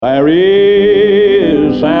There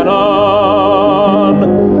is an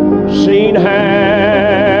unseen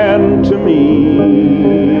hand to me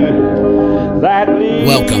that leads.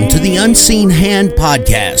 Welcome to the Unseen Hand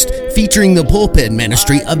Podcast, featuring the pulpit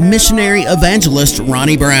ministry of missionary evangelist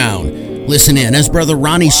Ronnie Brown. Listen in as Brother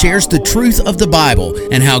Ronnie shares the truth of the Bible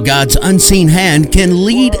and how God's unseen hand can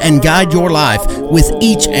lead and guide your life with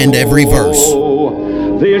each and every verse.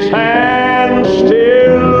 This hand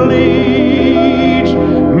still leads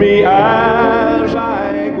me as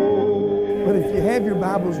I go. But if you have your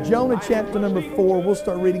Bibles, Jonah chapter number 4, we'll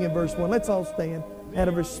start reading in verse 1. Let's all stand out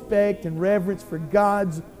of respect and reverence for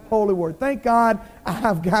God's holy word. Thank God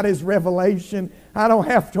I've got His revelation. I don't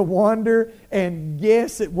have to wonder and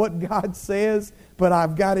guess at what God says, but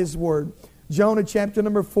I've got His word. Jonah chapter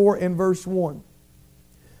number 4 and verse 1.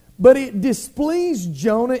 But it displeased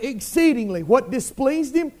Jonah exceedingly. What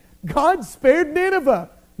displeased him? God spared Nineveh.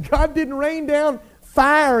 God didn't rain down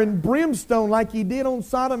fire and brimstone like He did on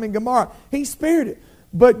Sodom and Gomorrah. He spared it.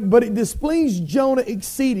 But it displeased Jonah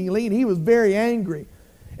exceedingly, and he was very angry.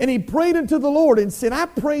 And he prayed unto the Lord and said, I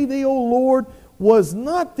pray thee, O Lord, was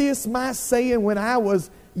not this my saying when I was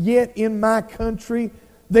yet in my country?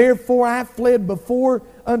 Therefore I fled before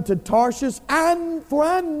unto Tarshish, for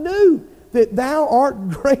I knew that thou art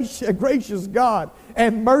a gracious God,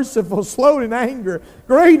 and merciful, slow in anger,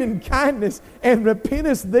 great in kindness, and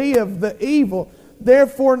repentest thee of the evil.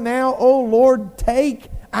 Therefore now, O Lord, take,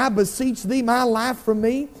 I beseech thee, my life from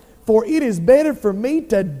me, for it is better for me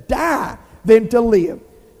to die than to live.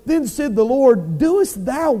 Then said the Lord, doest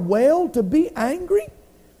thou well to be angry?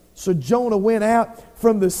 So Jonah went out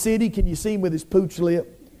from the city. Can you see him with his pooch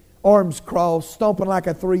lip, arms crossed, stomping like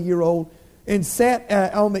a 3-year-old, and sat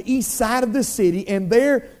on the east side of the city, and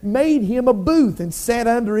there made him a booth, and sat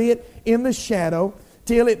under it in the shadow,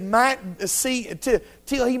 till he might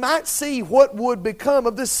see what would become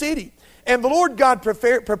of the city. And the Lord God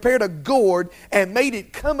prepared a gourd and made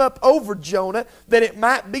it come up over Jonah, that it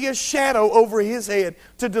might be a shadow over his head,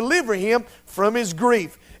 to deliver him from his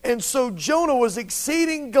grief. And so Jonah was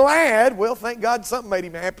exceeding glad. Well, thank God something made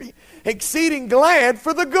him happy. Exceeding glad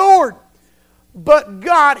for the gourd. But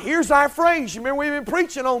God, here's our phrase. You remember we've been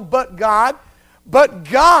preaching on but God. But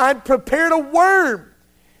God prepared a worm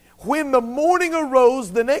when the morning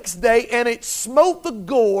arose the next day, and it smote the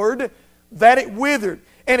gourd that it withered.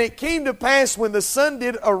 And it came to pass when the sun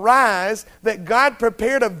did arise that God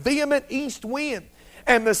prepared a vehement east wind.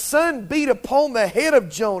 And the sun beat upon the head of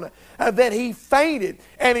Jonah, that he fainted.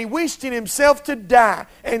 And he wished in himself to die,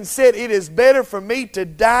 and said, it is better for me to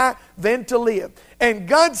die than to live. And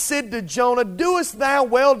God said to Jonah, doest thou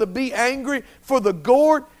well to be angry for the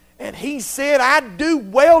gourd? And he said, I do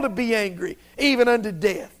well to be angry, even unto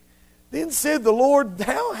death. Then said the Lord,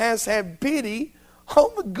 thou hast had pity on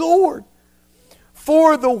the gourd,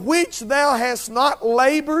 for the which thou hast not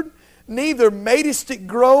labored, neither madest it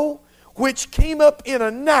grow, which came up in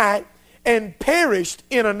a night, and perished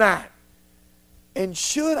in a night. And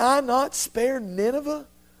should I not spare Nineveh,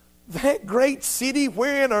 that great city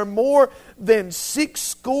wherein are more than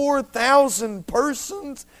 60,000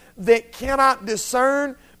 persons that cannot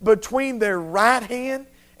discern between their right hand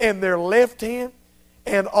and their left hand,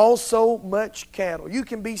 and also much cattle? You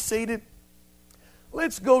can be seated.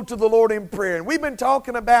 Let's go to the Lord in prayer. And we've been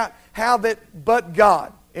talking about how that but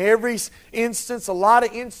God. Every instance, a lot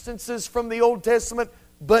of instances from the Old Testament,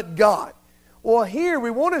 but God. Well, here we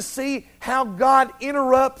want to see how God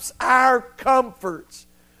interrupts our comforts.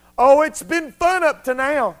 Oh, it's been fun up to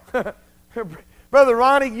now. Brother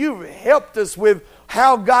Ronnie, you've helped us with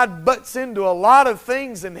how God butts into a lot of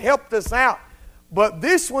things and helped us out. But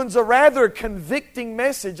this one's a rather convicting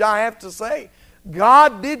message, I have to say.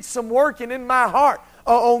 God did some working in my heart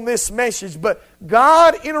on this message, but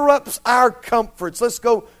God interrupts our comforts. Let's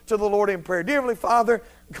go to the Lord in prayer. Dear Heavenly Father,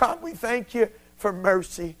 God, we thank You for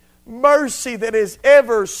mercy. Mercy that is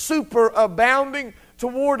ever superabounding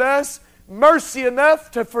toward us. Mercy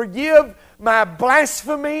enough to forgive my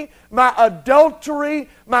blasphemy, my adultery,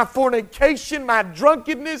 my fornication, my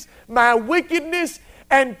drunkenness, my wickedness,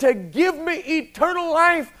 and to give me eternal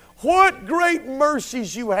life. What great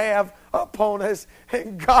mercies You have upon us.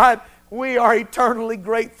 And God, we are eternally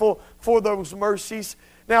grateful for those mercies.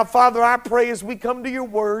 Now, Father, I pray as we come to Your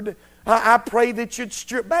Word, I pray that You'd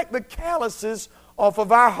strip back the calluses off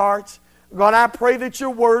of our hearts. God, I pray that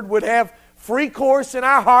Your Word would have free course in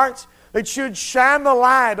our hearts, that You'd shine the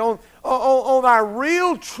light on our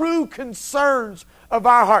real, true concerns of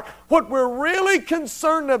our heart, what we're really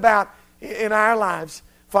concerned about in our lives.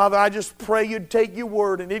 Father, I just pray You'd take Your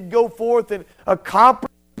Word and it'd go forth and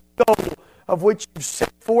accomplish the goal of which You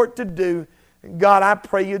set for it to do. And God, I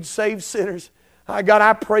pray You'd save sinners. God,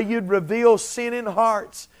 I pray You'd reveal sin in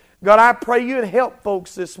hearts. God, I pray You'd help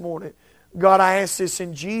folks this morning. God, I ask this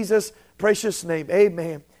in Jesus' precious name.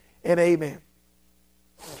 Amen and amen.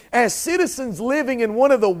 As citizens living in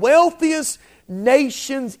one of the wealthiest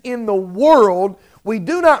nations in the world, we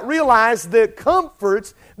do not realize the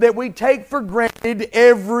comforts that we take for granted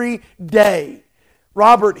every day.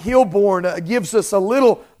 Robert Hilborn gives us a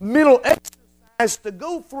little mental exercise to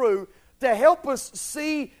go through to help us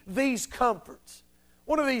see these comforts.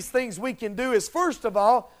 One of these things we can do is, first of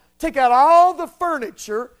all, take out all the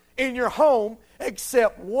furniture in your home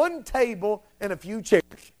except one table and a few chairs.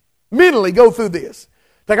 Mentally go through this.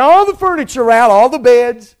 Take all the furniture out, all the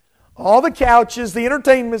beds, all the couches, the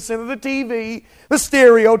entertainment center, the TV, the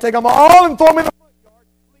stereo. Take them all and throw them in the front yard.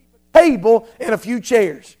 Leave a table and a few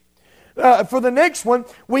chairs. For the next one,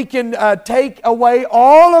 we can take away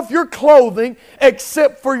all of your clothing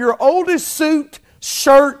except for your oldest suit,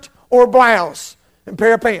 shirt, or blouse, and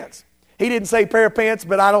pair of pants. He didn't say pair of pants,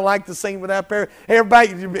 but I don't like to sing without pair.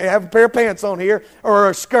 Everybody have a pair of pants on here,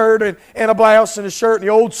 or a skirt and a blouse and a shirt and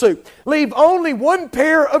the old suit. Leave only one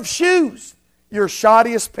pair of shoes, your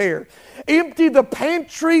shoddiest pair. Empty the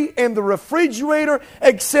pantry and the refrigerator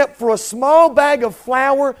except for a small bag of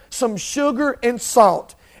flour, some sugar, and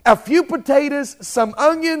salt, a few potatoes, some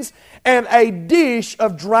onions, and a dish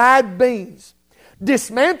of dried beans.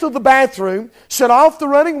 Dismantle the bathroom, shut off the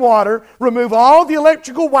running water, remove all the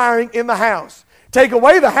electrical wiring in the house. Take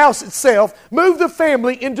away the house itself, move the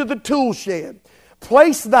family into the tool shed.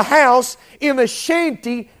 Place the house in a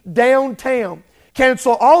shanty downtown.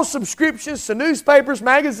 Cancel all subscriptions to newspapers,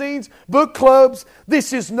 magazines, book clubs.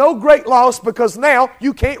 This is no great loss because now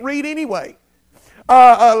you can't read anyway.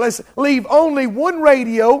 Let's leave only one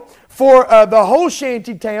radio for the whole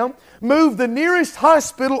shanty town. Move the nearest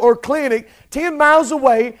hospital or clinic 10 miles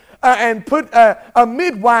away and put a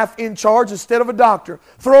midwife in charge instead of a doctor.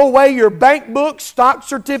 Throw away your bank books, stock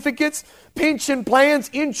certificates, pension plans,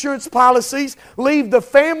 insurance policies. Leave the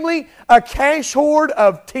family a cash hoard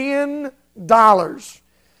of $10.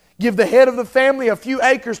 Give the head of the family a few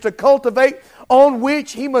acres to cultivate, on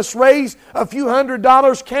which he must raise a few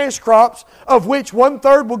 $100 cash crops, of which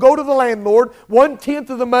 1/3 will go to the landlord, 1/10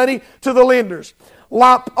 of the money to the lenders.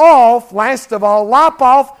 Lop off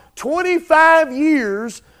 25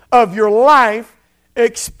 years of your life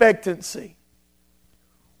expectancy.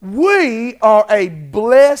 We are a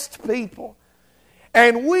blessed people,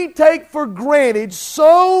 and we take for granted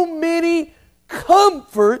so many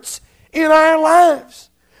comforts in our lives.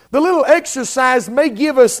 The little exercise may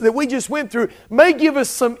give us, that we just went through, may give us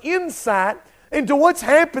some insight into what's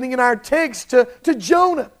happening in our text to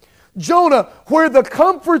Jonah. Jonah, where the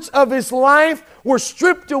comforts of his life were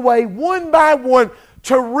stripped away one by one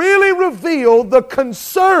to really reveal the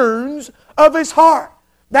concerns of his heart.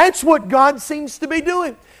 That's what God seems to be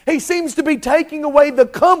doing. He seems to be taking away the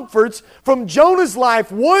comforts from Jonah's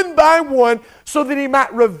life one by one so that He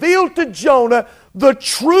might reveal to Jonah the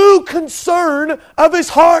true concern of his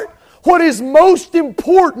heart. What is most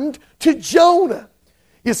important to Jonah.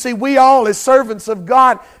 You see, we all as servants of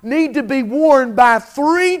God need to be warned by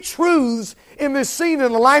 3 truths in this scene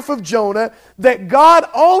in the life of Jonah, that God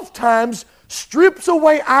oftentimes strips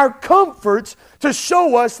away our comforts to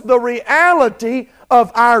show us the reality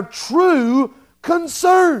of our true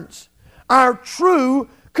concerns. Our true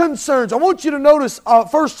concerns. I want you to notice,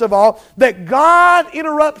 first of all, that God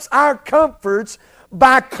interrupts our comforts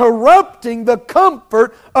by corrupting the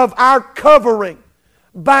comfort of our covering.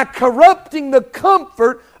 By corrupting the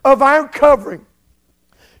comfort of our covering.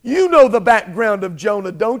 You know the background of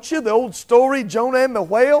Jonah, don't you? The old story, Jonah and the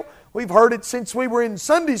whale. We've heard it since we were in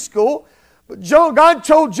Sunday school. But God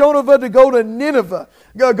told Jonah to go to Nineveh.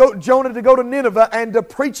 Jonah to go to Nineveh and to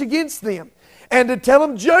preach against them. And to tell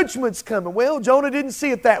them judgment's coming. Well, Jonah didn't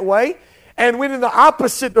see it that way and went in the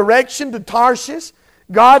opposite direction to Tarshish.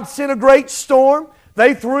 God sent a great storm.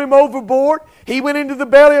 They threw him overboard. He went into the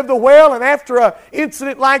belly of the whale, and after an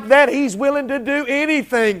incident like that, he's willing to do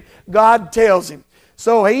anything God tells him.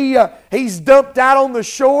 So he's dumped out on the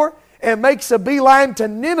shore and makes a beeline to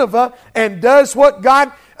Nineveh and does what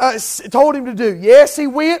God told him to do. Yes, he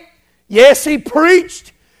went. Yes, he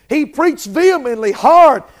preached. He preached vehemently,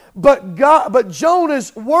 hard. But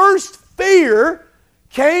Jonah's worst fear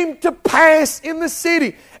came to pass in the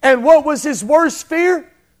city. And what was his worst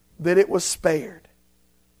fear? That it was spared.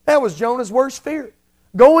 That was Jonah's worst fear.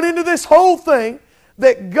 Going into this whole thing,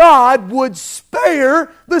 that God would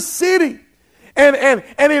spare the city. And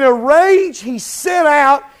in a rage, he set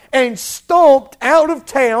out and stomped out of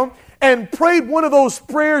town and prayed one of those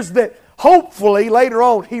prayers that hopefully later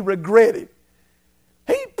on he regretted.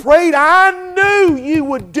 He prayed, I knew you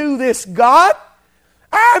would do this, God.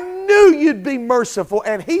 I knew you'd be merciful.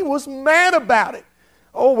 And he was mad about it.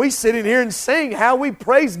 Oh, we sit in here and sing how we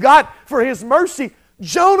praise God for His mercy.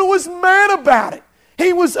 Jonah was mad about it.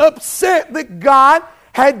 He was upset that God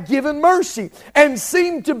had given mercy and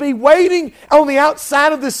seemed to be waiting on the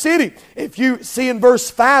outside of the city. If you see in verse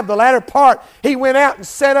 5, the latter part, he went out and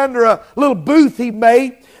sat under a little booth he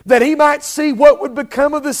made that he might see what would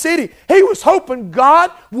become of the city. He was hoping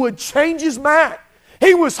God would change his mind.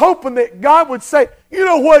 He was hoping that God would say, you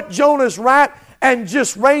know what, Jonah's right, and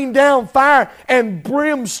just rain down fire and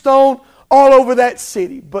brimstone all over that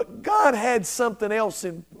city. But God had something else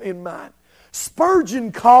in mind.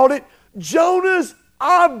 Spurgeon called it Jonah's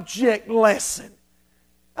object lesson.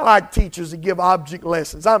 I like teachers that give object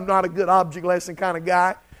lessons. I'm not a good object lesson kind of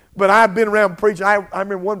guy, but I've been around preaching. I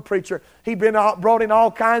remember one preacher, he brought in all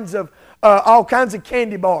kinds of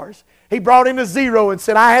candy bars. He brought in a zero and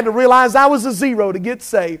said, I had to realize I was a zero to get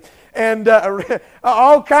saved. And I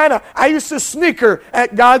used to snicker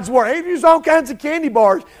at God's Word. He used all kinds of candy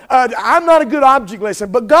bars. I'm not a good object lesson,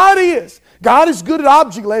 but God is. God is good at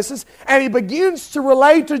object lessons, and He begins to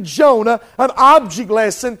relay to Jonah an object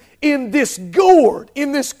lesson in this gourd,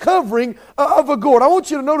 in this covering of a gourd. I want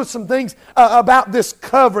you to notice some things about this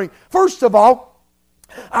covering. First of all,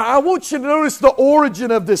 I want you to notice the origin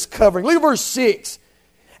of this covering. Look at verse 6.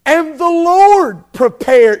 And the Lord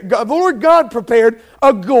God prepared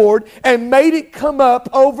a gourd and made it come up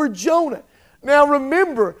over Jonah. Now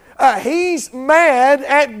remember, he's mad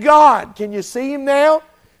at God. Can you see him now?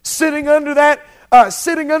 Sitting under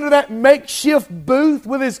that makeshift booth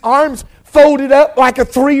with his arms folded up like a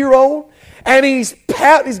 3-year-old, and he's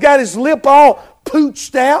got his lip all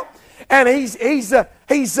pooched out, and he's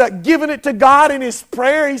giving it to God in his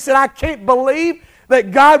prayer. He said, I can't believe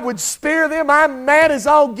that God would spare them. I'm mad as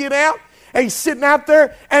all get out. And he's sitting out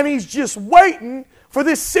there, and he's just waiting for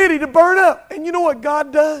this city to burn up. And you know what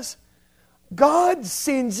God does? God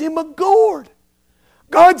sends him a gourd.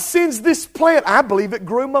 God sends this plant. I believe it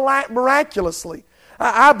grew miraculously.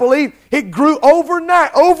 I believe it grew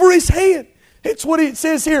overnight, over his head. It's what it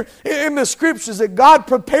says here in the Scriptures, that God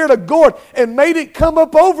prepared a gourd and made it come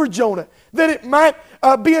up over Jonah, that it might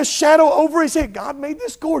be a shadow over his head. God made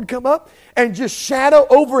this gourd come up and just shadow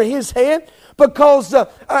over his head, because,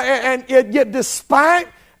 yet despite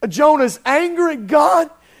Jonah's anger at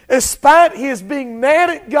God, despite his being mad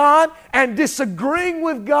at God and disagreeing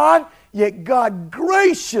with God, yet God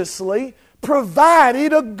graciously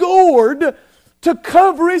provided a gourd to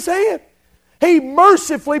cover his head. He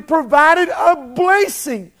mercifully provided a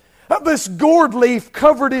blessing. This gourd leaf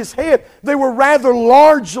covered his head. They were rather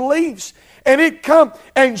large leaves. And it come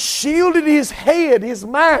and shielded his head, his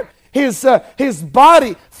mind, his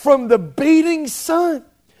body from the beating sun.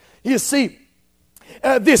 You see,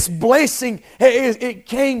 this blessing, it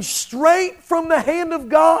came straight from the hand of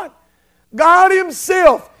God. God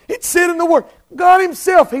Himself. It said in the Word, God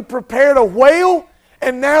Himself, He prepared a whale,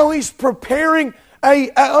 and now He's preparing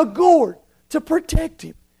a gourd to protect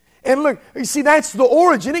him. And look, you see, that's the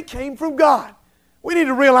origin. It came from God. We need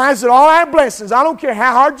to realize that all our blessings, I don't care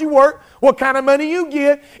how hard you work, what kind of money you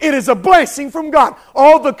get, it is a blessing from God.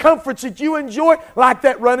 All the comforts that you enjoy, like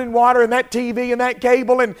that running water and that TV and that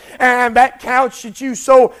cable and that couch that you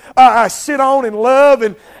so sit on and love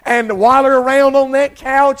and waller around on that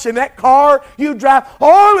couch and that car you drive,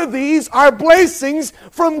 all of these are blessings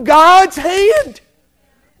from God's hand.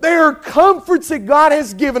 They are comforts that God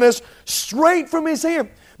has given us straight from His hand.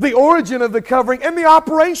 The origin of the covering and the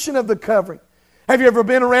operation of the covering. Have you ever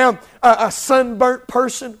been around a sunburnt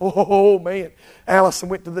person? Oh, man. Allison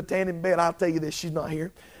went to the tanning bed. I'll tell you this, she's not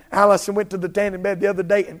here. Allison went to the tanning bed the other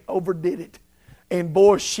day and overdid it. And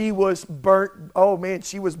boy, she was burnt. Oh, man,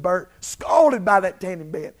 she was burnt, scalded by that tanning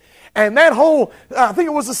bed. And that whole, I think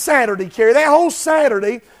it was a Saturday, Carrie, that whole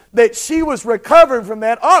Saturday that she was recovering from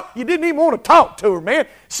that, you didn't even want to talk to her, man.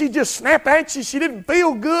 She just snapped at you. She didn't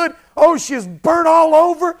feel good. Oh, she was burnt all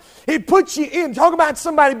over. It puts you in. Talk about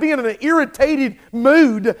somebody being in an irritated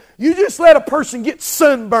mood. You just let a person get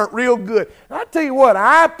sunburnt real good. I tell you what,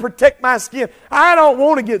 I protect my skin. I don't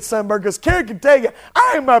want to get sunburned, because Carrie can tell you,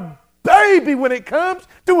 I am a baby when it comes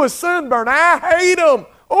to a sunburn. I hate them.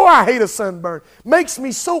 Oh, I hate a sunburn. Makes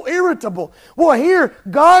me so irritable. Well, here,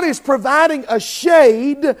 God is providing a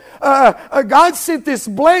shade. God sent this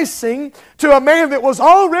blessing to a man that was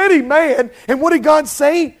already mad. And what did God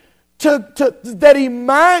say? That he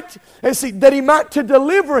might to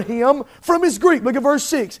deliver him from his grief. Look at verse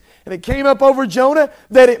 6. And it came up over Jonah,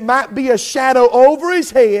 that it might be a shadow over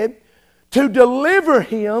his head, to deliver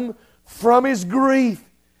him from his grief.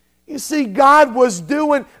 You see, God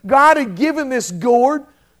had given this gourd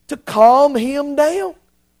to calm him down.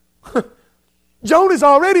 Jonah's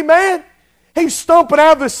already mad. He's stomping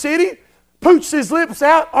out of the city, poots his lips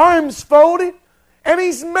out, arms folded, and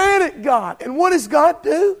he's mad at God. And what does God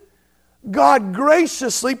do? God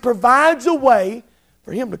graciously provides a way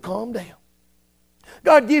for him to calm down.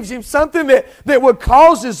 God gives him something that would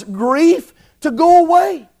cause his grief to go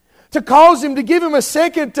away, to cause him to give him a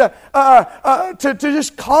second to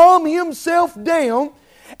just calm himself down,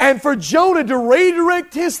 and for Jonah to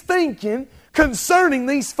redirect his thinking concerning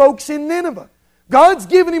these folks in Nineveh. God's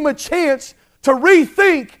given him a chance to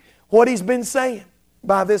rethink what he's been saying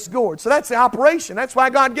by this gourd. So that's the operation. That's why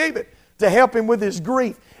God gave it, to help him with his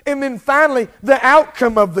grief. And then finally, the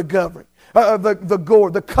outcome of the gourd,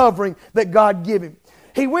 the covering that God gave him.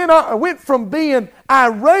 He went from being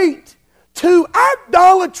irate to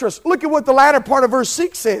idolatrous. Look at what the latter part of verse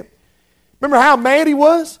 6 said. Remember how mad he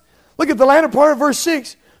was? Look at the latter part of verse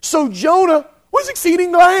 6. So Jonah was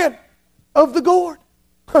exceeding glad of the gourd.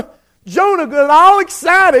 Jonah got all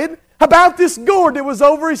excited about this gourd that was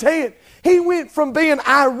over his head. He went from being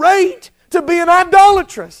irate to being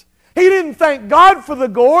idolatrous. He didn't thank God for the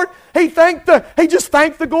gourd. He just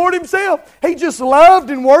thanked the gourd himself. He just loved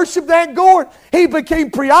and worshiped that gourd. He became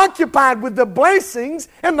preoccupied with the blessings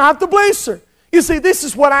and not the blesser. You see, this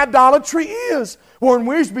is what idolatry is. Warren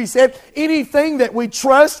Wiersbe said, anything that we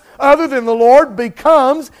trust other than the Lord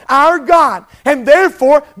becomes our God. And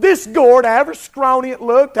therefore, this gourd, however scrawny it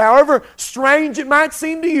looked, however strange it might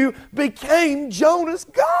seem to you, became Jonah's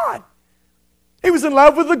God. He was in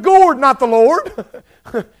love with the gourd, not the Lord.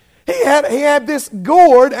 He had this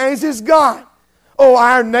gourd as his God. Oh,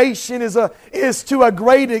 our nation is to a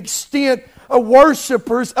great extent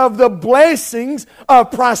worshipers of the blessings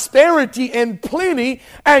of prosperity and plenty,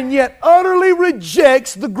 and yet utterly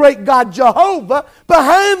rejects the great God Jehovah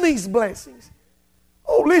behind these blessings.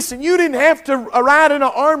 Oh, listen, you didn't have to ride in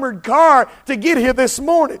an armored car to get here this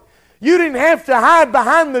morning. You didn't have to hide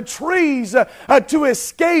behind the trees to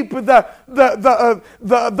escape those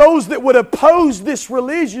that would oppose this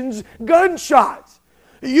religion's gunshots.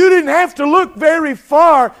 You didn't have to look very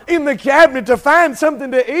far in the cabinet to find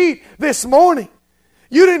something to eat this morning.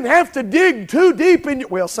 You didn't have to dig too deep in your...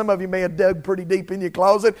 Well, some of you may have dug pretty deep in your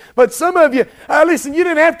closet, but some of you, listen, you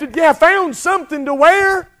didn't have to... found something to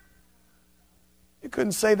wear. You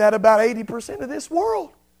couldn't say that about 80% of this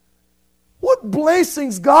world. What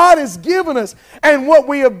blessings God has given us, and what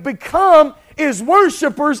we have become is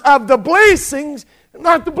worshipers of the blessings,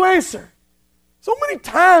 not the blesser. So many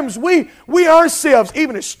times we ourselves,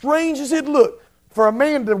 even as strange as it looked, for a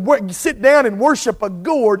man to sit down and worship a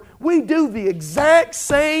gourd, we do the exact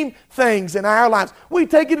same things in our lives. We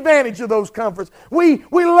take advantage of those comforts. We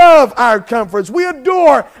love our comforts. We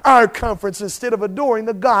adore our comforts instead of adoring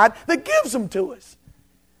the God that gives them to us.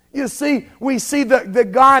 You see, we see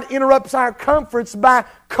that God interrupts our comforts by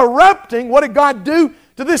corrupting. What did God do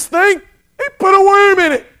to this thing? He put a worm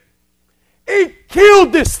in it. He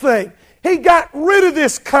killed this thing. He got rid of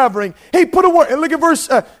this covering. He put a worm. And look at verse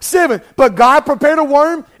 7. But God prepared a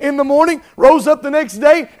worm in the morning, rose up the next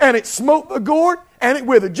day, and it smote the gourd, and it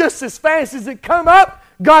withered. Just as fast as it come up,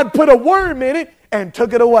 God put a worm in it and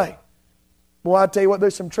took it away. Boy, I tell you what,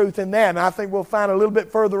 there's some truth in that. And I think we'll find a little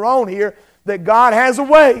bit further on here that God has a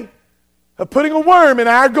way of putting a worm in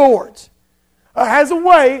our gourds. Has a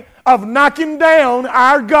way of knocking down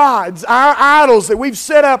our gods, our idols that we've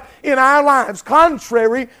set up in our lives,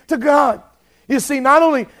 contrary to God. You see, not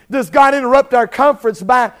only does God interrupt our comforts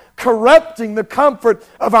by corrupting the comfort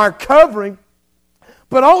of our covering,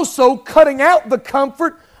 but also cutting out the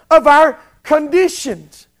comfort of our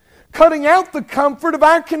conditions. Cutting out the comfort of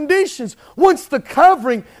our conditions. Once the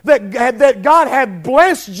covering that God had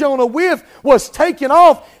blessed Jonah with was taken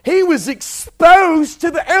off, he was exposed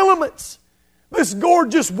to the elements. This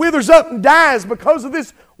gourd just withers up and dies because of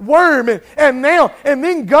this worm. And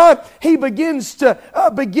then God, He begins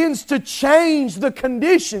to change the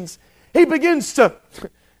conditions. He begins to,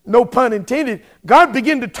 no pun intended, God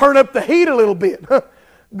began to turn up the heat a little bit.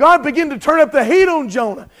 God began to turn up the heat on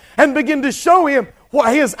Jonah and begin to show him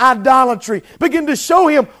what his idolatry, begin to show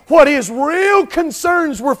him what his real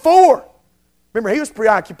concerns were for. Remember, he was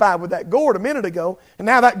preoccupied with that gourd a minute ago, and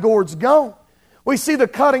now that gourd's gone. We see the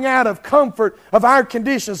cutting out of comfort of our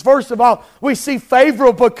conditions. First of all, we see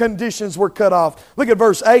favorable conditions were cut off. Look at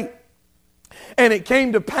verse 8. And it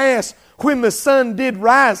came to pass, when the sun did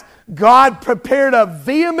rise, God prepared a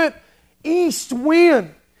vehement east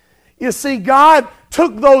wind. You see, God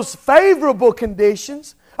took those favorable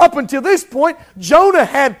conditions. Up until this point, Jonah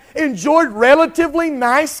had enjoyed relatively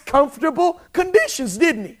nice, comfortable conditions,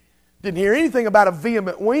 didn't he? Didn't hear anything about a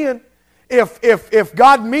vehement wind. If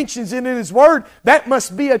God mentions it in His Word, that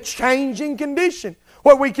must be a changing condition.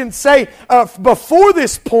 what we can say before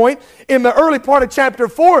this point, in the early part of chapter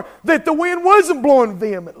 4, that the wind wasn't blowing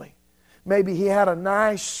vehemently. Maybe he had a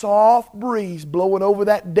nice soft breeze blowing over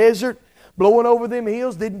that desert, blowing over them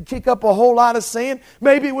hills, didn't kick up a whole lot of sand.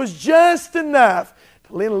 Maybe it was just enough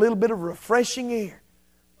to lend a little bit of refreshing air.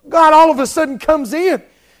 God all of a sudden comes in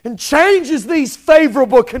and changes these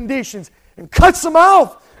favorable conditions and cuts them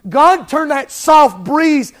off. God turned that soft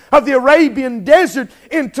breeze of the Arabian desert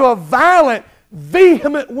into a violent,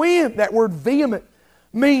 vehement wind. That word vehement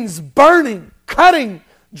means burning, cutting,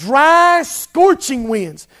 dry, scorching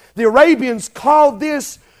winds. The Arabians called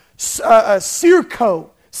this sirko.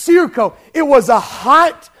 Sirko. It was a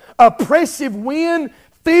hot, oppressive wind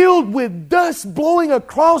filled with dust blowing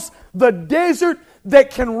across the desert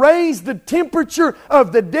that can raise the temperature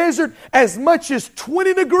of the desert as much as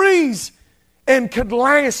 20 degrees and could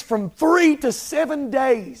last from 3 to 7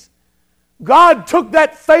 days. God took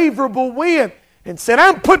that favorable wind and said,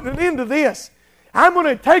 I'm putting an end to this. I'm going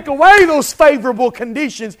to take away those favorable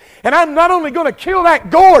conditions, and I'm not only going to kill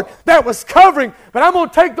that gourd that was covering, but I'm going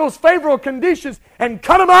to take those favorable conditions and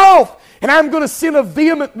cut them off, and I'm going to send a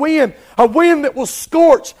vehement wind, a wind that will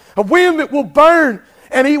scorch, a wind that will burn,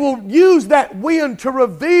 and He will use that wind to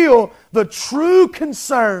reveal the true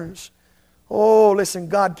concerns. Oh, listen,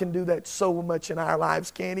 God can do that so much in our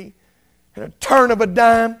lives, can't He? In a turn of a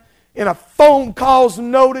dime, in a phone call's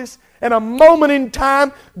notice, in a moment in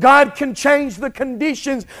time, God can change the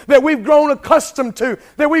conditions that we've grown accustomed to,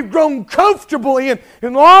 that we've grown comfortable in,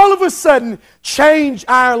 and all of a sudden change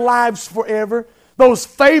our lives forever. Those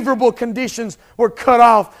favorable conditions were cut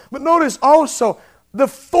off. But notice also, the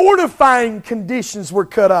fortifying conditions were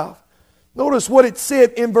cut off. Notice what it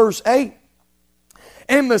said in verse 8.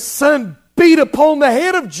 And the sun beat upon the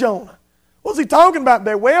head of Jonah. What's he talking about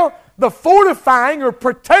there? Well, the fortifying or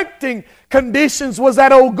protecting conditions was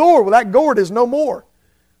that old gourd. Well, that gourd is no more.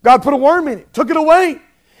 God put a worm in it, took it away.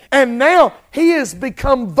 And now he has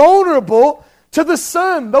become vulnerable to the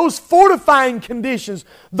sun. Those fortifying conditions,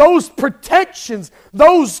 those protections,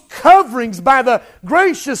 those coverings by the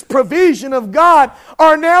gracious provision of God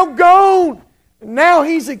are now gone. Now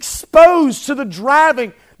he's exposed to the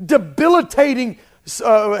driving, debilitating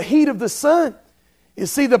heat of the sun. You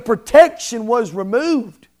see, the protection was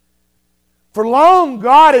removed. For long,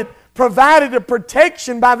 God had provided a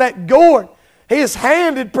protection by that gourd. His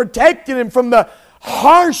hand had protected him from the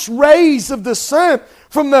harsh rays of the sun,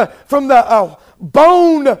 from the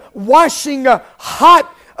bone-washing,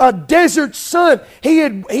 hot desert sun. He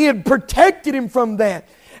had protected him from that.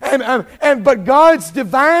 But God's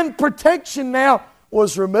divine protection now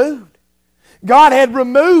was removed. God had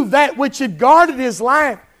removed that which had guarded his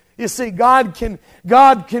life. You see, God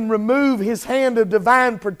can remove His hand of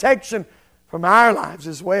divine protection from our lives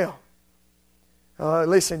as well.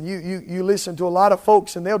 Listen, you listen to a lot of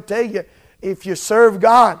folks and they'll tell you, if you serve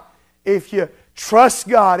God, if you trust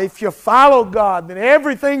God, if you follow God, then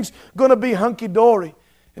everything's going to be hunky-dory.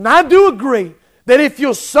 And I do agree that if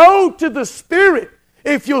you'll sow to the Spirit,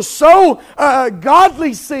 if you'll sow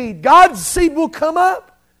godly seed, God's seed will come up.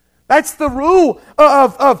 That's the rule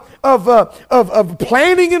of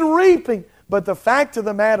planting and reaping. But the fact of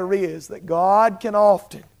the matter is that God can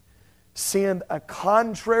often send a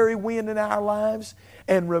contrary wind in our lives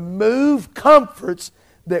and remove comforts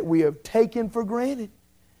that we have taken for granted.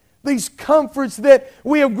 These comforts that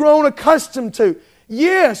we have grown accustomed to.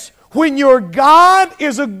 Yes, when your God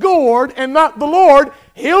is a gourd and not the Lord,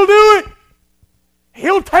 He'll do it.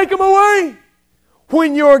 He'll take them away.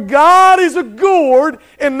 When your God is a gourd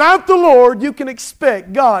and not the Lord, you can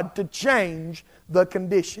expect God to change the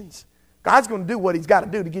conditions. God's going to do what He's got to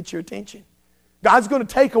do to get your attention. God's going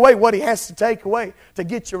to take away what He has to take away to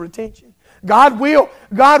get your attention. God will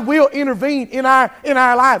intervene in our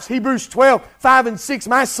lives. Hebrews 12, 5 and 6.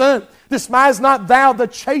 My son, despise not thou the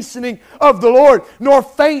chastening of the Lord, nor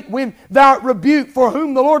faint when thou art rebuked. For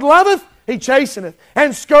whom the Lord loveth, He chasteneth,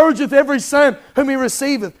 and scourgeth every son whom He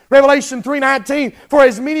receiveth. Revelation 3:19. For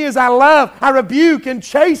as many as I love, I rebuke and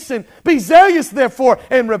chasten. Be zealous therefore,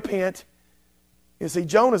 and repent. You see,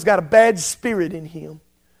 Jonah's got a bad spirit in him.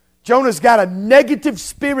 Jonah's got a negative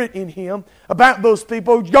spirit in him about those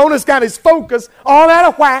people. Jonah's got his focus all out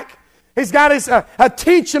of whack. He's got his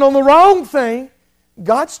attention on the wrong thing.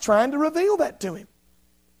 God's trying to reveal that to him.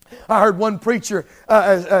 I heard one preacher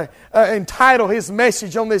entitle his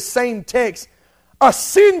message on this same text, a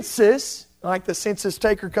census, like the census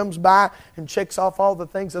taker comes by and checks off all the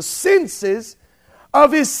things, a census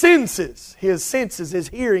of his senses. His senses, his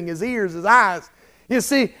hearing, his ears, his eyes. You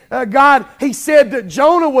see, God, He said that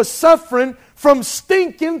Jonah was suffering from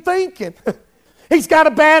stinking thinking. He's got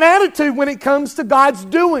a bad attitude when it comes to God's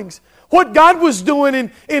doings. what God was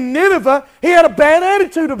doing in Nineveh, he had a bad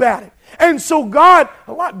attitude about it. And so God,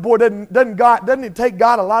 doesn't it take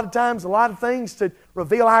God a lot of times, a lot of things to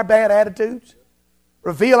reveal our bad attitudes?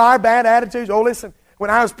 Reveal our bad attitudes. Oh, listen, when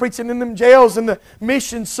I was preaching in them jails and the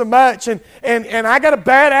missions so much, and I got a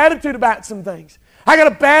bad attitude about some things. I got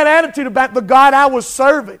a bad attitude about the God I was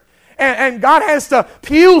serving. And God has to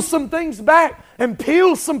peel some things back and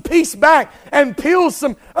peel some peace back and peel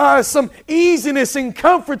some easiness and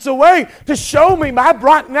comforts away to show me my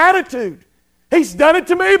rotten attitude. He's done it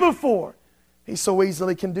to me before. He so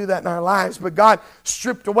easily can do that in our lives. But God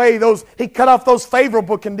stripped away those, He cut off those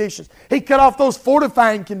favorable conditions. He cut off those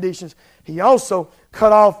fortifying conditions. He also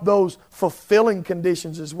cut off those fulfilling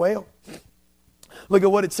conditions as well. Look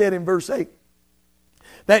at what it said in verse 8.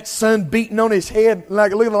 That sun beating on his head,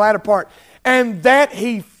 look at the latter part. And that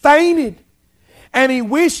he fainted, and he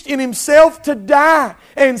wished in himself to die,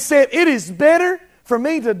 and said, it is better for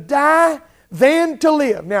me to die than to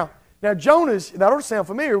live. Now Jonah's, that ought to sound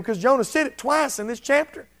familiar because Jonah said it twice in this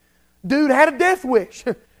chapter. Dude had a death wish.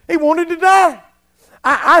 He wanted to die.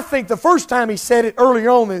 I think the first time he said it earlier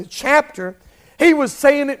on in the chapter, he was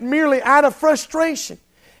saying it merely out of frustration.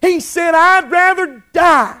 He said, I'd rather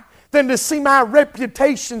die than to see my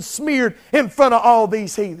reputation smeared in front of all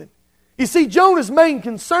these heathen. You see, Jonah's main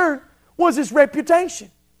concern was his reputation.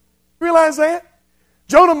 Realize that?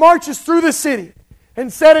 Jonah marches through the city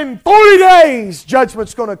and said, in 40 days,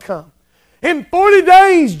 judgment's going to come. In 40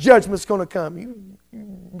 days, judgment's going to come. You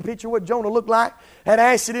picture what Jonah looked like? Had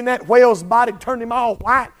acid in that whale's body, turned him all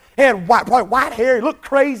white. He had white hair. He looked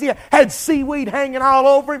crazy. Had seaweed hanging all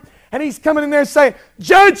over him. And he's coming in there saying,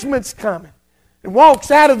 judgment's coming. And walks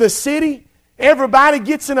out of the city. Everybody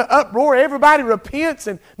gets in an uproar. Everybody repents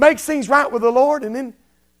and makes things right with the Lord. And then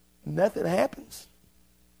nothing happens.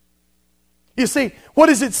 You see, what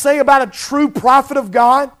does it say about a true prophet of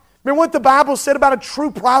God? Remember what the Bible said about a true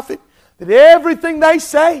prophet? That everything they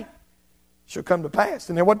say shall come to pass.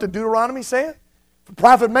 And then what the Deuteronomy said? If a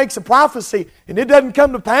prophet makes a prophecy and it doesn't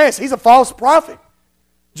come to pass, he's a false prophet.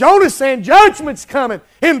 Jonah's saying judgment's coming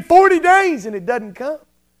in 40 days and it doesn't come.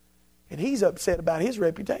 And he's upset about his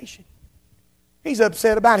reputation. He's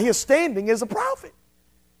upset about his standing as a prophet.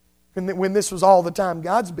 And when this was all the time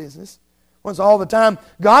God's business, was all the time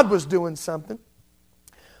God was doing something.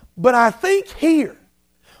 But I think here,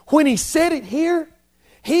 when he said it here,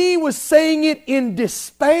 he was saying it in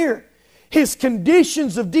despair. His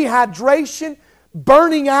conditions of dehydration,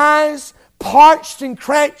 burning eyes, parched and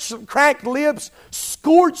cracked lips,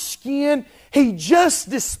 scorched skin, he just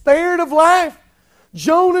despaired of life.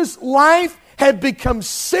 Jonah's life had become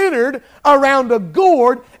centered around a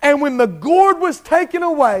gourd, and when the gourd was taken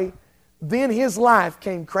away, then his life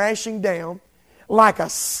came crashing down like a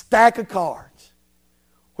stack of cards.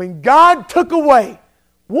 When God took away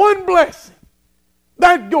one blessing,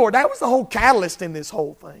 that gourd, that was the whole catalyst in this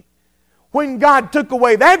whole thing. When God took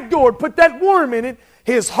away that gourd, put that worm in it,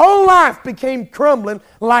 his whole life became crumbling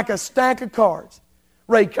like a stack of cards.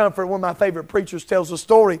 Ray Comfort, one of my favorite preachers, tells a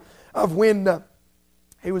story of when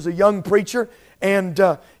he was a young preacher and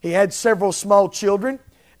he had several small children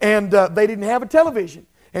and they didn't have a television.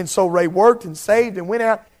 And so Ray worked and saved and went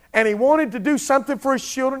out and he wanted to do something for his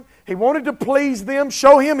children. He wanted to please them,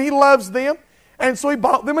 show him he loves them. And so he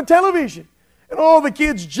bought them a television. And all the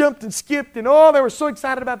kids jumped and skipped and they were so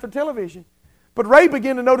excited about the television. But Ray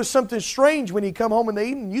began to notice something strange when he'd come home in the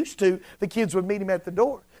evening. Used to, the kids would meet him at the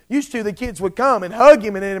door. Used to, the kids would come and hug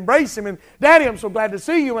him and embrace him and, Daddy, I'm so glad to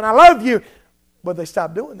see you and I love you. But they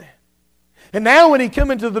stopped doing that. And now when he came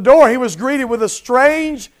into the door, he was greeted with a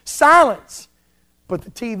strange silence. But the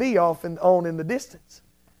TV off and on in the distance.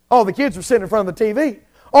 All the kids were sitting in front of the TV.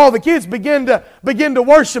 All the kids begin to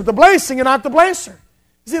worship the blessing and not the blesser.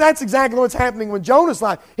 See, that's exactly what's happening with Jonah's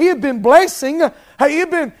life. He had been blessing. He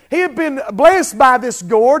had been blessed by this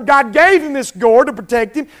gourd. God gave him this gourd to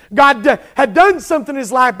protect him. God had done something in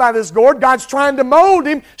his life by this gourd. God's trying to mold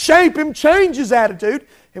him, shape him, change his attitude.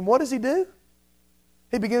 And what does he do?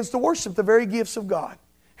 He begins to worship the very gifts of God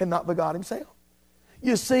and not the God himself.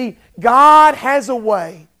 You see, God has a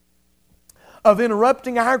way of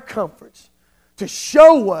interrupting our comforts to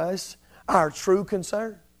show us our true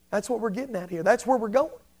concern. That's what we're getting at here. That's where we're going.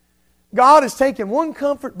 God is taking one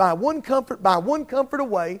comfort by one comfort by one comfort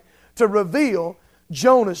away to reveal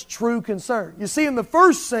Jonah's true concern. You see, in the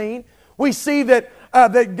first scene, we see that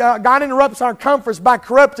God interrupts our comforts by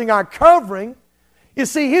corrupting our covering. You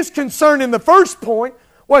see, his concern in the first point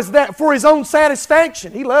was that for his own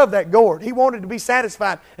satisfaction. He loved that gourd. He wanted to be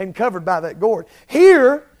satisfied and covered by that gourd.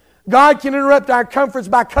 Here, God can interrupt our comforts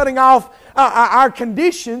by cutting off our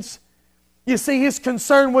conditions. You see, his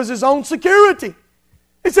concern was his own security.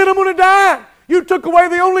 He said, I'm going to die. You took away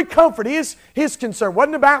the only comfort. His concern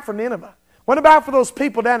wasn't about for Nineveh. Wasn't about for those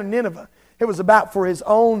people down in Nineveh. It was about for His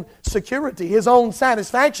own security, His own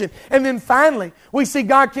satisfaction. And then finally, we see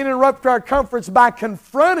God can interrupt our comforts by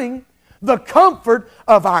confronting the comfort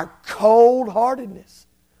of our cold-heartedness.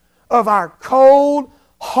 Of our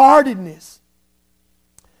cold-heartedness.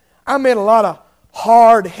 I met a lot of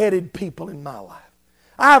hard-headed people in my life.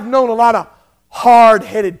 I've known a lot of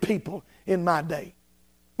hard-headed people in my day.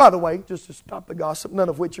 By the way, just to stop the gossip, none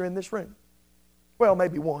of which are in this room. Well,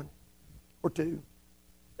 maybe one or two,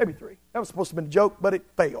 maybe three. That was supposed to have been a joke, but it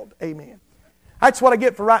failed. Amen. That's what I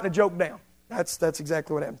get for writing a joke down. That's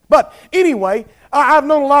exactly what happened. But anyway, I've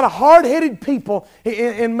known a lot of hard-headed people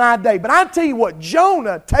in my day. But I tell you what,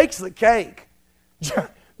 Jonah takes the cake.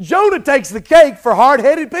 Jonah takes the cake for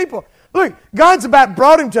hard-headed people. Look, God's about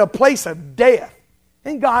brought him to a place of death.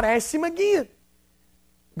 And God asked him again.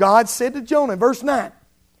 God said to Jonah, verse 9,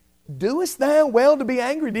 doest thou well to be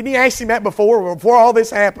angry? Didn't He ask him that before all this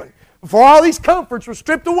happened? Before all these comforts were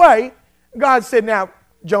stripped away, God said, now,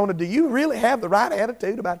 Jonah, do you really have the right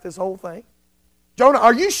attitude about this whole thing? Jonah,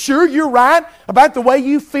 are you sure you're right about the way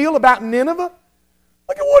you feel about Nineveh?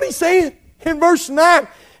 Look at what he said in verse 9.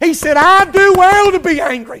 He said, I do well to be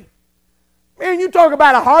angry. Man, you talk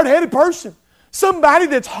about a hard-headed person. Somebody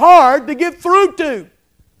that's hard to get through to.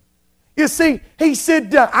 You see, he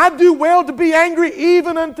said, I do well to be angry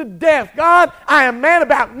even unto death. God, I am mad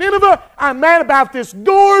about Nineveh. I'm mad about this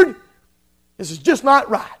gourd. This is just not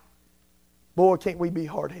right. Boy, can't we be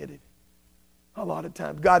hard-headed a lot of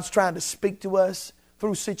times. God's trying to speak to us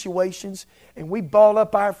through situations, and we ball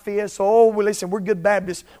up our fists. Oh, well, listen, we're good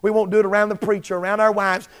Baptists. We won't do it around the preacher, around our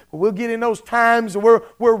wives. But we'll get in those times and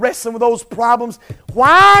we're wrestling with those problems.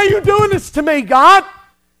 Why are you doing this to me, God?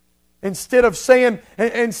 Instead of saying,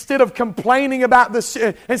 instead of complaining about this,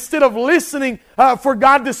 instead of listening for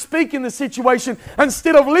God to speak in the situation,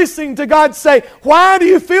 instead of listening to God say, why do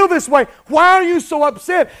you feel this way? Why are you so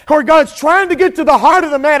upset? Or God's trying to get to the heart of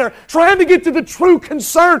the matter, trying to get to the true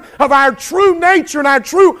concern of our true nature and our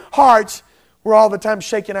true hearts. We're all the time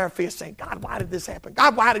shaking our fists saying, God, why did this happen?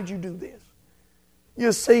 God, why did you do this?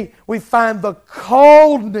 You see, we find the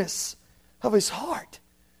coldness of His heart.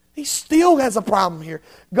 He still has a problem here.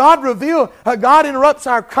 God interrupts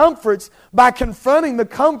our comforts by confronting the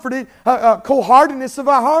cold-heartedness of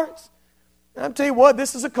our hearts. And I'll tell you what,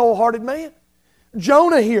 this is a cold-hearted man.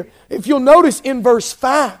 Jonah here, if you'll notice in verse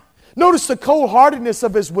 5, notice the cold-heartedness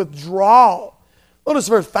of his withdrawal. Notice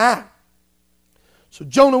verse 5. So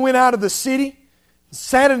Jonah went out of the city, and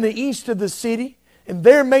sat in the east of the city, and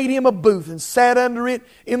there made him a booth, and sat under it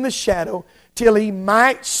in the shadow, till he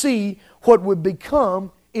might see what would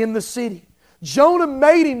become in the city. Jonah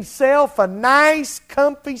made himself a nice,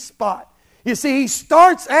 comfy spot. You see, he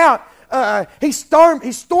starts out, he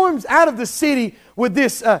storms out of the city with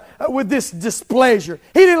this displeasure.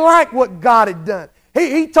 He didn't like what God had done.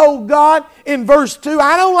 He told God in verse 2,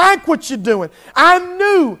 I don't like what you're doing. I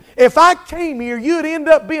knew if I came here, you'd end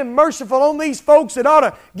up being merciful on these folks that ought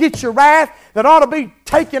to get your wrath, that ought to be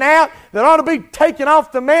taken out, that ought to be taken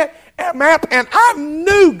off the map. And I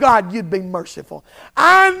knew, God, you'd be merciful.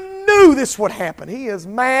 I knew this would happen. He is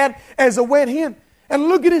mad as a wet hen. And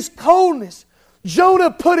look at his coldness.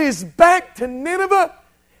 Jonah put his back to Nineveh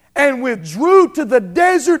and withdrew to the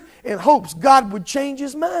desert in hopes God would change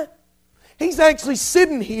his mind. He's actually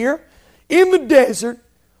sitting here in the desert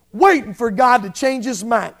waiting for God to change His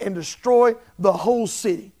mind and destroy the whole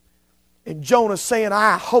city. And Jonah's saying,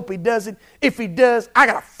 I hope He does it. If He does, I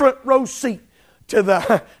got a front row seat to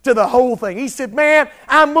the whole thing. He said, man,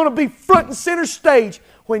 I'm going to be front and center stage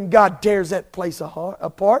when God tears that place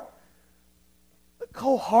apart. The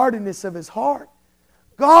cold-heartedness of his heart.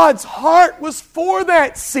 God's heart was for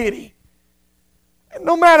that city. And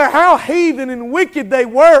no matter how heathen and wicked they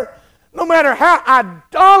were, no matter how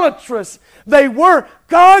idolatrous they were,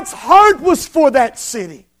 God's heart was for that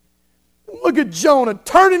city. Look at Jonah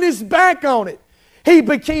turning his back on it. He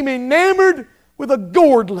became enamored with a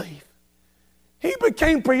gourd leaf. He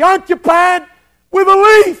became preoccupied with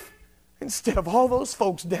a leaf instead of all those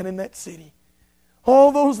folks down in that city.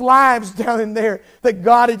 All those lives down in there that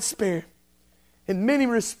God had spared. In many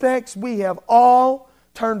respects, we have all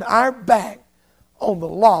turned our back on the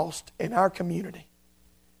lost in our community.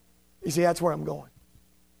 You see, that's where I'm going.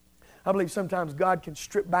 I believe sometimes God can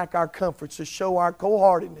strip back our comforts to show our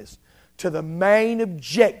cold-heartedness to the main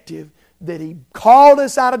objective that He called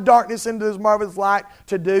us out of darkness into His marvelous light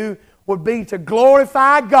to do, would be to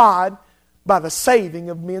glorify God by the saving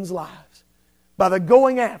of men's lives, by the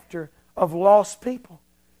going after of lost people.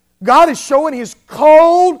 God is showing His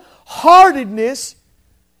cold-heartedness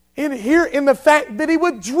in the fact that he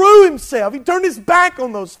withdrew himself. He turned his back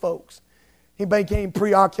on those folks. He became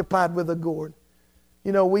preoccupied with the gourd.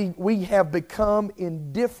 You know, we have become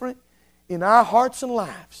indifferent in our hearts and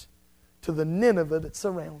lives to the Nineveh that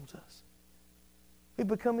surrounds us. We've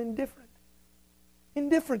become indifferent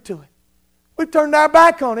to it. We've turned our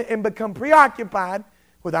back on it and become preoccupied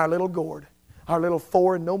with our little gourd, our little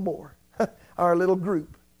four and no more, our little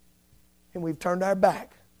group. And we've turned our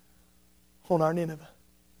back on our Nineveh.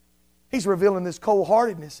 He's revealing this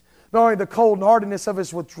cold-heartedness. Not only the cold-heartedness of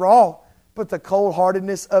his withdrawal, but the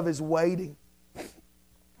cold-heartedness of his waiting.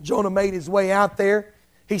 Jonah made his way out there.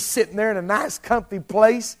 He's sitting there in a nice, comfy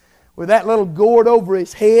place with that little gourd over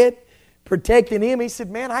his head, protecting him. He said,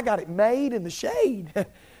 man, I got it made in the shade.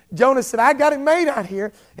 Jonah said, I got it made out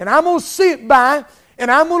here, and I'm going to sit by,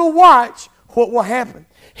 and I'm going to watch what will happen.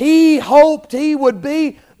 He hoped he would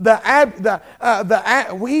be he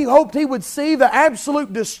hoped he would see the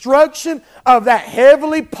absolute destruction of that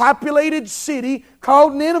heavily populated city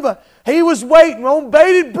called Nineveh. He was waiting on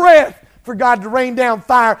bated breath for God to rain down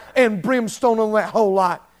fire and brimstone on that whole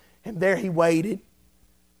lot. And there he waited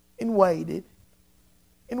and waited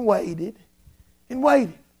and waited and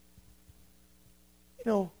waited.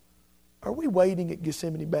 You know, are we waiting at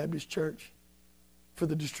Gethsemane Baptist Church for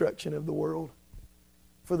the destruction of the world?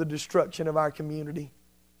 For the destruction of our community?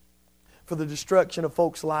 For the destruction of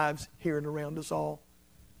folks' lives here and around us all?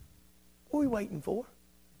 What are we waiting for?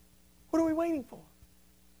 What are we waiting for?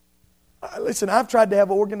 Listen, I've tried to have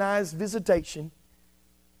organized visitation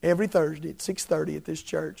every Thursday at 6:30 at this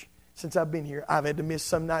church since I've been here. I've had to miss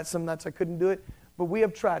some nights I couldn't do it, but we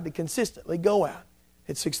have tried to consistently go out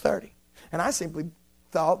at 6:30. And I simply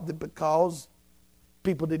thought that because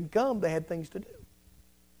people didn't come, they had things to do.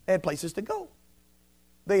 They had places to go.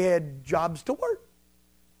 They had jobs to work.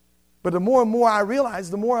 But the more and more I realize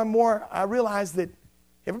that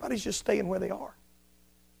everybody's just staying where they are.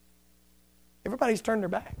 Everybody's turned their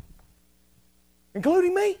back.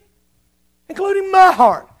 Including me. Including my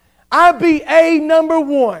heart. I be number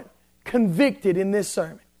one, convicted in this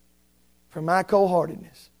sermon for my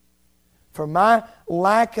cold-heartedness, for my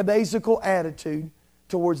lackadaisical attitude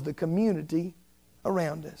towards the community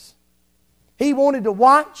around us. He wanted to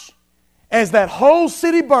watch as that whole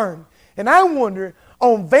city burned. And I wonder,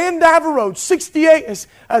 on Van Diver Road, 68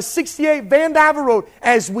 Van Diver Road,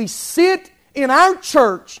 as we sit in our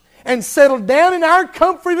church and settle down in our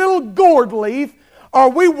comfy little gourd leaf, are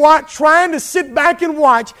we trying to sit back and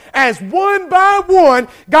watch as one by one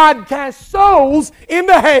God casts souls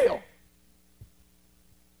into hell?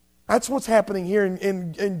 That's what's happening here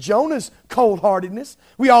in Jonah's cold-heartedness.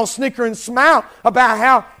 We all snicker and smile about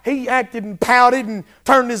how he acted and pouted and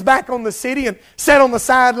turned his back on the city and sat on the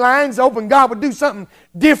sidelines hoping God would do something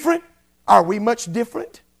different. Are we much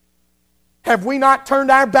different? Have we not turned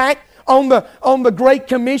our back on the Great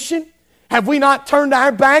Commission? Have we not turned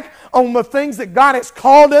our back on the things that God has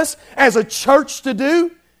called us as a church to do?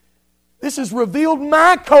 This has revealed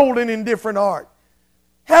my cold and indifferent heart.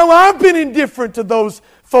 How I've been indifferent to those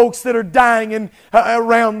folks that are dying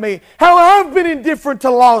around me. How I've been indifferent to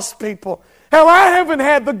lost people. How I haven't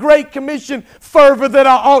had the Great Commission fervor that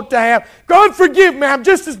I ought to have. God forgive me, I'm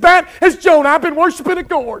just as bad as Jonah. I've been worshiping a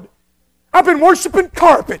gourd. I've been worshiping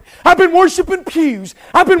carpet. I've been worshiping pews.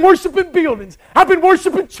 I've been worshiping buildings. I've been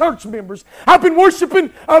worshiping church members. I've been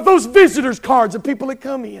worshiping those visitors cards of people that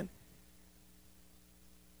come in.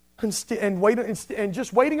 And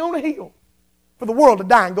just waiting on a hill for the world to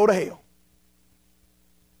die and go to hell.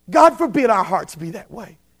 God forbid our hearts be that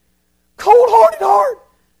way. Cold-hearted heart.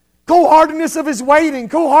 Cold-heartedness of his waiting.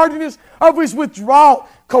 Cold-heartedness of his withdrawal.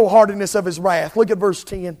 Cold-heartedness of his wrath. Look at verse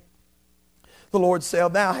 10. The Lord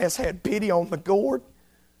said, Thou hast had pity on the gourd,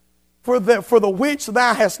 for the which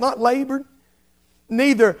thou hast not labored,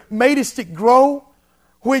 neither madest it grow,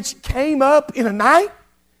 which came up in a night,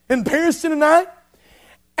 and perished in a night.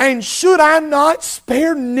 And should I not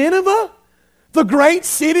spare Nineveh, the great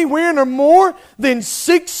city wherein are more than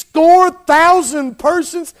 600,000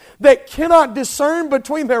 persons that cannot discern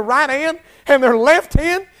between their right hand and their left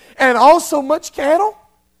hand, and also much cattle?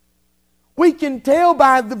 We can tell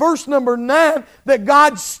by the verse number 9 that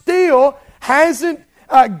God still hasn't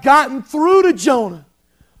gotten through to Jonah.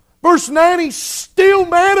 Verse 9, he's still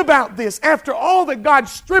mad about this after all that God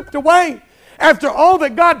stripped away, after all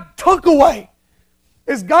that God took away.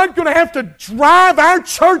 Is God going to have to drive our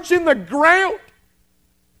church in the ground?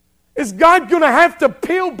 Is God going to have to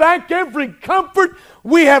peel back every comfort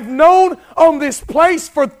we have known on this place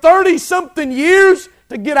for 30-something years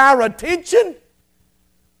to get our attention?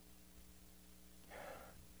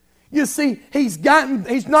 You see, he's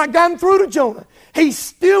not gotten through to Jonah. He's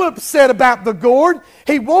still upset about the gourd.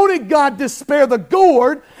 He wanted God to spare the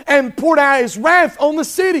gourd and poured out His wrath on the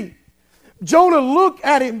city. Jonah, look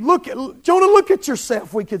at him. Jonah, look at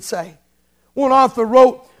yourself, we could say. One author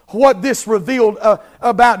wrote what this revealed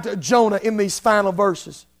about Jonah in these final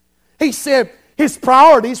verses. He said his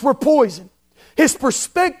priorities were poisoned. His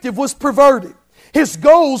perspective was perverted. His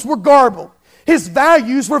goals were garbled. His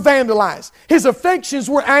values were vandalized. His affections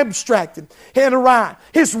were abstracted and awry.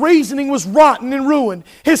 His reasoning was rotten and ruined.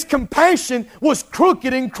 His compassion was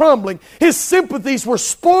crooked and crumbling. His sympathies were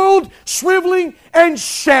spoiled, shriveling, and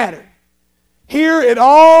shattered. Here it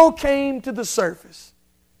all came to the surface.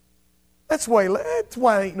 That's why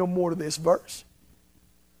there ain't no more to this verse.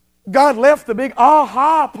 God left the big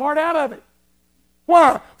aha part out of it.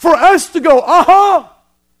 Why? For us to go, aha!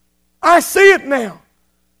 I see it now.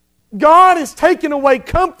 God is taking away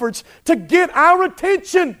comforts to get our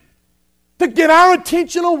attention. To get our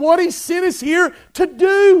attention on what He sent us here to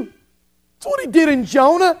do. That's what He did in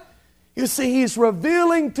Jonah. You see, He's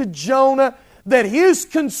revealing to Jonah that his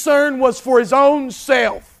concern was for his own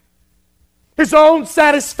self, his own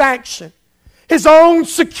satisfaction, his own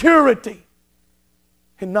security,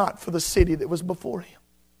 and not for the city that was before him.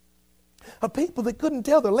 A people that couldn't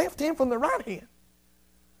tell their left hand from their right hand.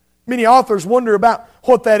 Many authors wonder about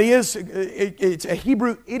what that is. It's a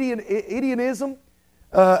Hebrew idiomism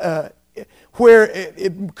where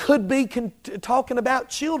it could be talking about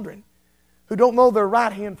children who don't know their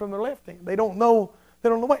right hand from their left hand. They don't know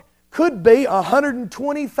way. Could be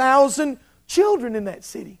 120,000 children in that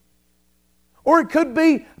city. Or it could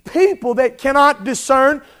be people that cannot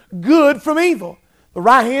discern good from evil. The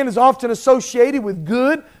right hand is often associated with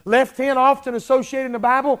good. Left hand often associated in the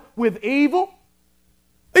Bible with evil.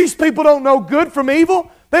 These people don't know good from evil.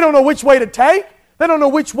 They don't know which way to take. They don't know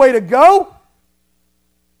which way to go.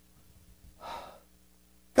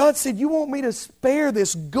 God said, you want me to spare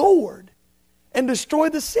this gourd and destroy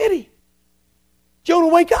the city? Jonah,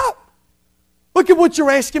 wake up. Look at what you're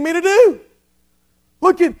asking me to do.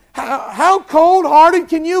 Look at how cold-hearted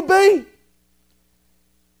can you be?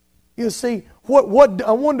 You see, I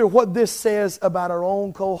wonder what this says about our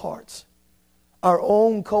own cold hearts. Our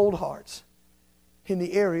own cold hearts in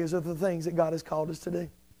the areas of the things that God has called us to do.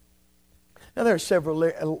 Now, there are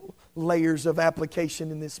several layers of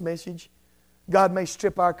application in this message. God may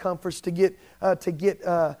strip our comforts to get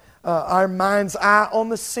our mind's eye on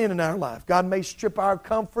the sin in our life. God may strip our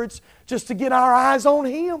comforts just to get our eyes on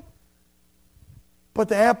Him. But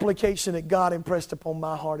the application that God impressed upon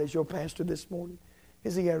my heart as your pastor this morning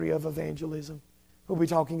is the area of evangelism. We'll be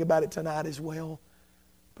talking about it tonight as well.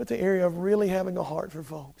 But the area of really having a heart for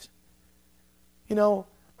folks. You know,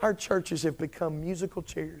 our churches have become musical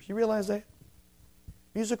chairs. You realize that?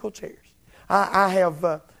 Musical chairs. I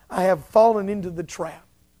have fallen into the trap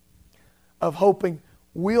of hoping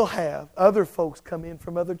we'll have other folks come in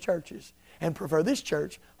from other churches and prefer this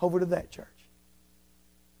church over to that church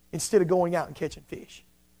instead of going out and catching fish.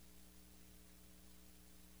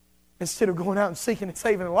 Instead of going out and seeking and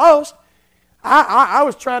saving the lost, I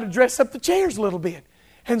was trying to dress up the chairs a little bit.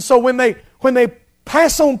 And so when they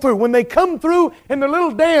pass on through, when they come through in their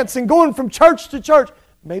little dance and going from church to church,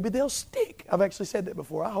 maybe they'll stick. I've actually said that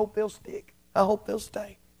before. I hope they'll stick. I hope they'll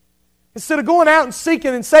stay. Instead of going out and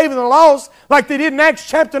seeking and saving the lost like they did in Acts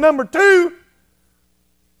chapter number 2,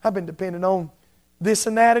 I've been depending on this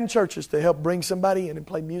and that in churches to help bring somebody in and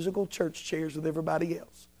play musical church chairs with everybody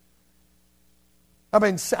else. I've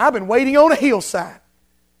been waiting on a hillside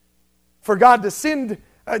for God to send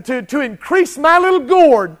to increase my little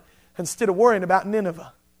gourd instead of worrying about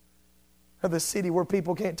Nineveh, or the city where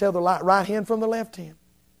people can't tell their right hand from the left hand.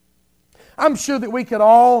 I'm sure that we could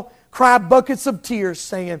all cry buckets of tears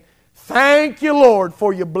saying, "Thank you, Lord,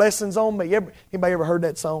 for your blessings on me." Anybody ever heard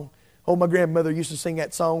that song? Oh, my grandmother used to sing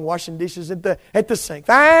that song, washing dishes at the sink.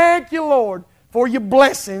 "Thank you, Lord, for your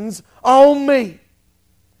blessings on me."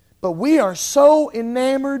 But we are so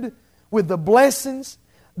enamored with the blessings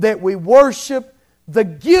that we worship the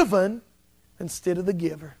given instead of the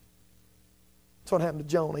giver. That's what happened to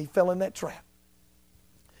Jonah. He fell in that trap.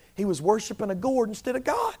 He was worshiping a gourd instead of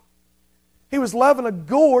God. He was loving a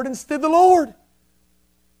gourd instead of the Lord.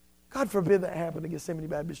 God forbid that happen to Gethsemane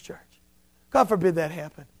Baptist Church. God forbid that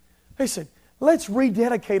happen. Listen, let's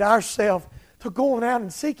rededicate ourselves to going out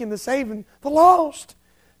and seeking the saving the lost.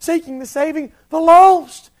 Seeking the saving the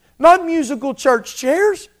lost. Not musical church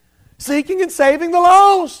chairs. Seeking and saving the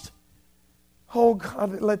lost. Oh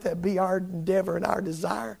God, let that be our endeavor and our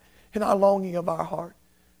desire and our longing of our heart.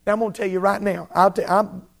 Now I'm going to tell you right now,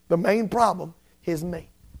 the main problem is me.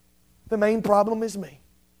 The main problem is me.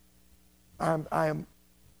 I am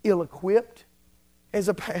ill-equipped as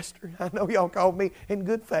a pastor. I know y'all called me in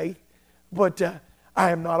good faith, but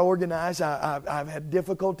I am not organized. I've had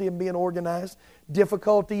difficulty in being organized,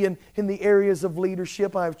 difficulty in the areas of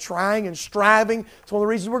leadership. I'm trying and striving. It's one of the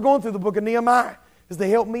reasons we're going through the book of Nehemiah, is to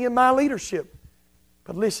help me in my leadership.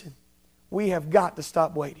 But listen, we have got to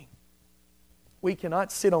stop waiting. We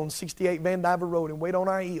cannot sit on 68 Van Diver Road and wait on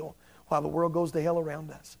our heel while the world goes to hell around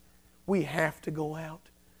us. We have to go out.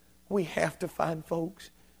 We have to find folks.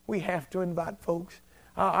 We have to invite folks.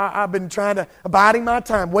 I've been abiding my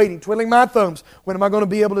time, waiting, twiddling my thumbs. When am I going to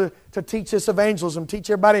be able to teach this evangelism, teach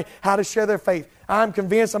everybody how to share their faith? I'm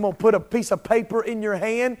convinced I'm going to put a piece of paper in your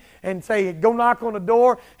hand and say, go knock on the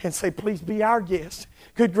door and say, please be our guest.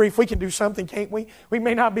 Good grief, we can do something, can't we? We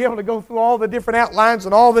may not be able to go through all the different outlines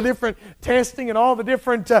and all the different testing and all the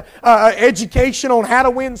different education on how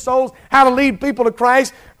to win souls, how to lead people to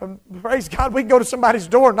Christ. Praise God, we can go to somebody's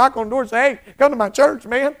door, knock on the door and say, hey, come to my church,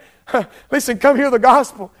 man. Listen, come hear the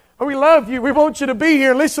gospel. We love you. We want you to be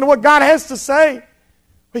here and listen to what God has to say.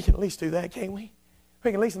 We can at least do that, can't we?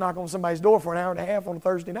 We can at least knock on somebody's door for an hour and a half on a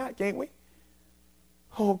Thursday night, can't we?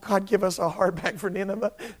 Oh, God, give us a heart back for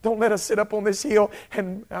Nineveh. Don't let us sit up on this hill.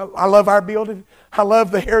 And I love our building. I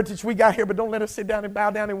love the heritage we got here, but don't let us sit down and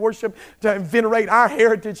bow down and worship to venerate our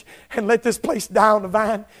heritage and let this place die on the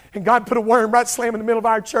vine. And God put a worm right slam in the middle of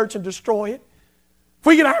our church and destroy it. If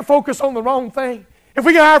we get our focus on the wrong thing, if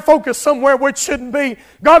we get our focus somewhere where it shouldn't be,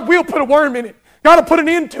 God will put a worm in it. God will put an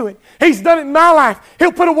end to it. He's done it in my life.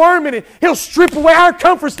 He'll put a worm in it. He'll strip away our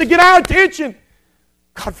comforts to get our attention.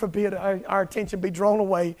 God forbid our attention be drawn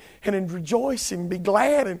away and in rejoice and be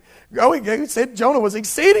glad. And he said Jonah was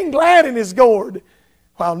exceeding glad in his gourd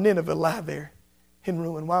while Nineveh lie there in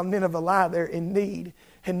ruin, while Nineveh lie there in need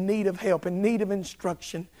of help, in need of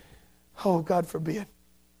instruction. Oh, God forbid.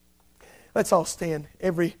 Let's all stand,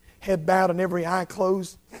 every head bowed and every eye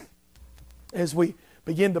closed, as we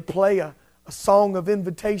begin to play a song of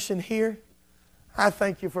invitation here. I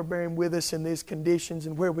thank you for bearing with us in these conditions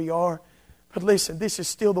and where we are. But listen, this is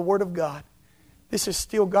still the Word of God. This is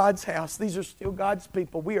still God's house. These are still God's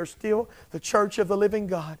people. We are still the church of the living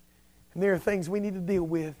God. And there are things we need to deal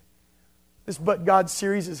with. This But God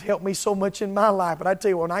series has helped me so much in my life. But I tell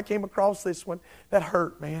you, when I came across this one, that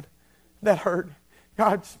hurt, man. That hurt.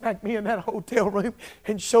 God smacked me in that hotel room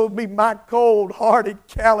and showed me my cold-hearted,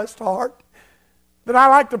 calloused heart. That I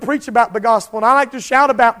like to preach about the gospel and I like to shout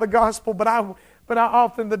about the gospel, but I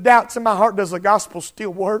often, the doubts in my heart, does the gospel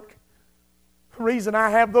still work? The reason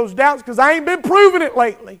I have those doubts because I ain't been proving it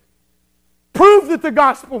lately. Prove that the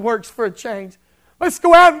gospel works for a change. Let's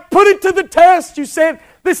go out and put it to the test. You said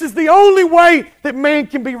this is the only way that man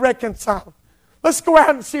can be reconciled. Let's go out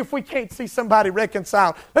and see if we can't see somebody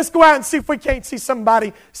reconciled. Let's go out and see if we can't see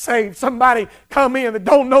somebody saved, somebody come in that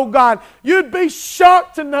don't know God. You'd be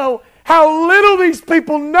shocked to know how little these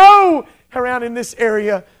people know around in this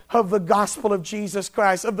area of the gospel of Jesus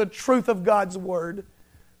Christ, of the truth of God's Word.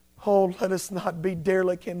 Oh, let us not be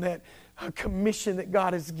derelict in that commission that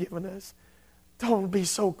God has given us. Don't be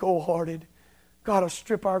so cold-hearted. God will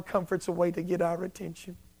strip our comforts away to get our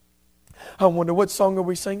attention. I wonder, what song are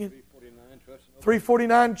we singing?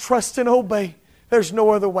 349, Trust and Obey. There's no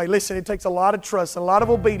other way. Listen, it takes a lot of trust and a lot of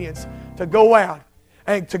obedience to go out.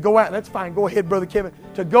 And to go out, that's fine. Go ahead, Brother Kevin.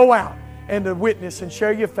 To go out and to witness and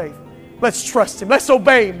share your faith. Let's trust Him. Let's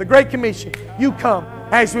obey Him. The Great Commission. You come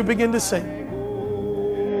as we begin to sing.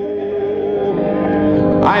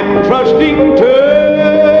 I'm trusting to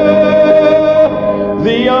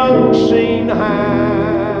the unseen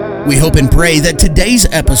hand. We hope and pray that today's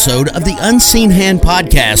episode of the Unseen Hand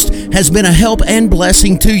podcast has been a help and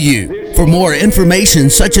blessing to you. For more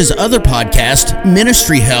information such as other podcasts,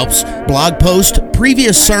 ministry helps, blog posts,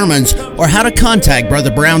 previous sermons, or how to contact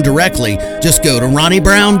Brother Brown directly, just go to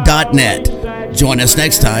ronniebrown.net. Join us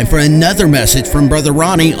next time for another message from Brother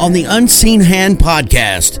Ronnie on the Unseen Hand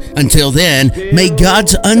podcast. Until then, may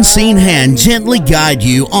God's unseen hand gently guide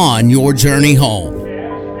you on your journey home.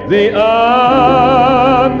 The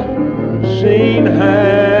unseen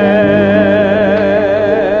hand.